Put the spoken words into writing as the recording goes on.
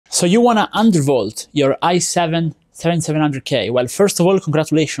So you want to undervolt your i7-7700K. Well, first of all,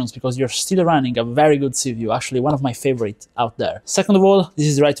 congratulations, because you're still running a very good CPU, actually one of my favorite out there. Second of all, this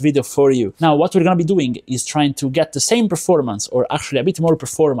is the right video for you. Now, what we're going to be doing is trying to get the same performance, or actually a bit more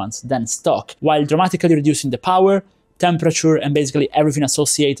performance than stock, while dramatically reducing the power, temperature, and basically everything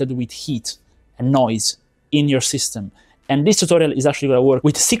associated with heat and noise in your system. And this tutorial is actually going to work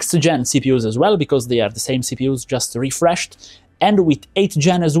with 6th gen CPUs as well, because they are the same CPUs, just refreshed, and with 8th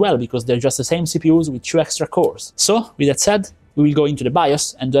gen as well, because they're just the same CPUs with 2 extra cores. So, with that said, we will go into the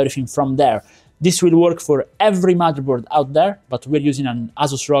BIOS and do everything from there. This will work for every motherboard out there, but we're using an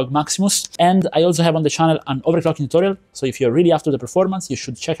Asus ROG Maximus. And I also have on the channel an overclocking tutorial, so if you're really after the performance, you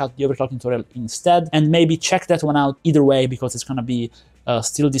should check out the overclocking tutorial instead, and maybe check that one out either way, because it's going to be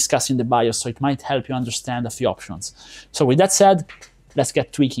still discussing the BIOS, so it might help you understand a few options. So with that said, let's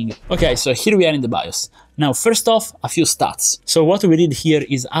get tweaking. Okay, so here we are in the BIOS. Now, first off, a few stats. So what we did here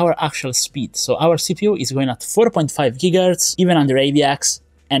is our actual speed. So our CPU is going at 4.5 GHz, even under AVX,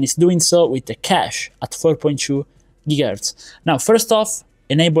 and it's doing so with the cache at 4.2 GHz. Now, first off,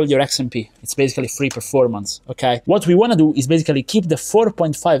 enable your XMP. It's basically free performance, okay? What we want to do is basically keep the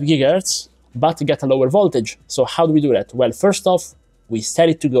 4.5 GHz, but get a lower voltage. So how do we do that? Well, first off, we set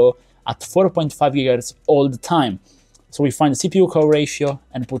it to go at 4.5 GHz all the time. So we find the CPU core ratio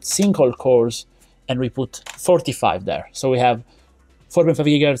and put single cores, and we put 45 there. So we have 4.5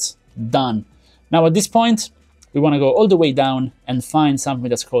 GHz done. Now at this point, we want to go all the way down and find something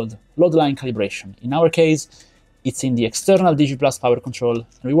that's called load line calibration. In our case, it's in the external DigiPlus power control,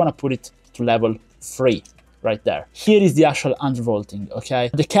 and we want to put it to level 3 right there. Here is the actual undervolting, okay?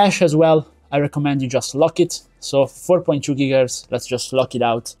 The cache as well, I recommend you just lock it. So 4.2 GHz, let's just lock it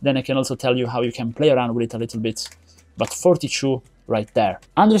out. Then I can also tell you how you can play around with it a little bit. But 42 right there.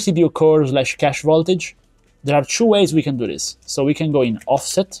 Under CPU core / cache voltage, there are 2 ways we can do this. So we can go in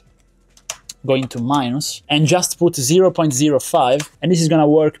offset, go into minus, and just put 0.05. And this is going to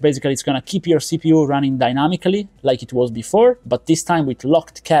work. Basically, it's going to keep your CPU running dynamically like it was before, but this time with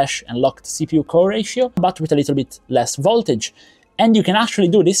locked cache and locked CPU core ratio, but with a little bit less voltage. And you can actually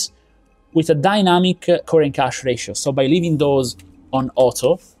do this with a dynamic core and cache ratio. So by leaving those on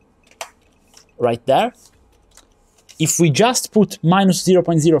auto right there, if we just put minus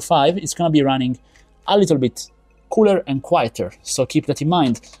 0.05, it's going to be running a little bit cooler and quieter. So keep that in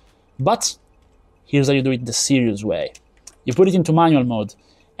mind. But here's how you do it the serious way. You put it into manual mode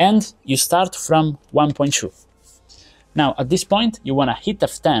and you start from 1.2. Now at this point, you want to hit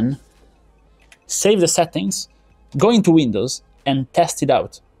F10, save the settings, go into Windows and test it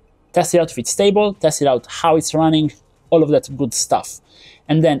out. Test it out if it's stable, test it out how it's running, all of that good stuff.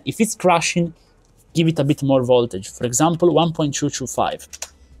 And then if it's crashing, give it a bit more voltage. For example, 1.225.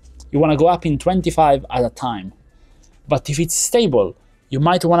 You want to go up in 25 at a time. But if it's stable, you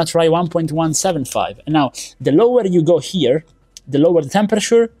might want to try 1.175. And now, the lower you go here, the lower the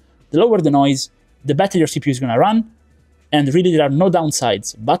temperature, the lower the noise, the better your CPU is going to run. And really, there are no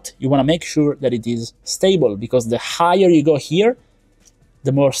downsides. But you want to make sure that it is stable, because the higher you go here,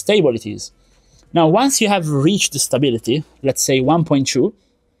 the more stable it is. Now, once you have reached the stability, let's say 1.2,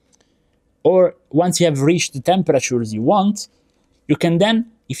 or once you have reached the temperatures you want, you can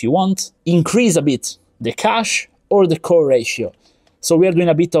then, if you want, increase a bit the cache or the core ratio. So we are doing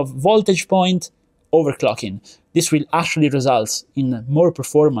a bit of voltage point overclocking. This will actually result in more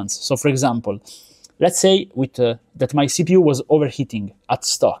performance. So for example, let's say that my CPU was overheating at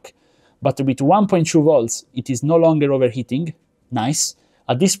stock, but with 1.2 volts, it is no longer overheating. Nice.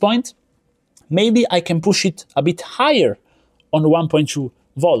 At this point, maybe I can push it a bit higher on 1.2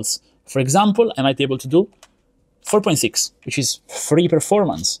 volts. For example, I might be able to do 4.6, which is free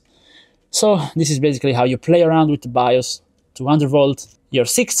performance. So this is basically how you play around with the BIOS to undervolt your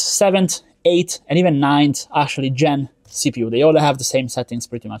 6th, 7th, 8th, and even 9th actually gen CPU. They all have the same settings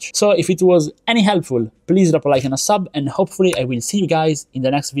pretty much. So if it was any helpful, please drop a like and a sub, and hopefully I will see you guys in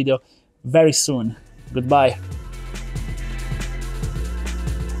the next video very soon. Goodbye.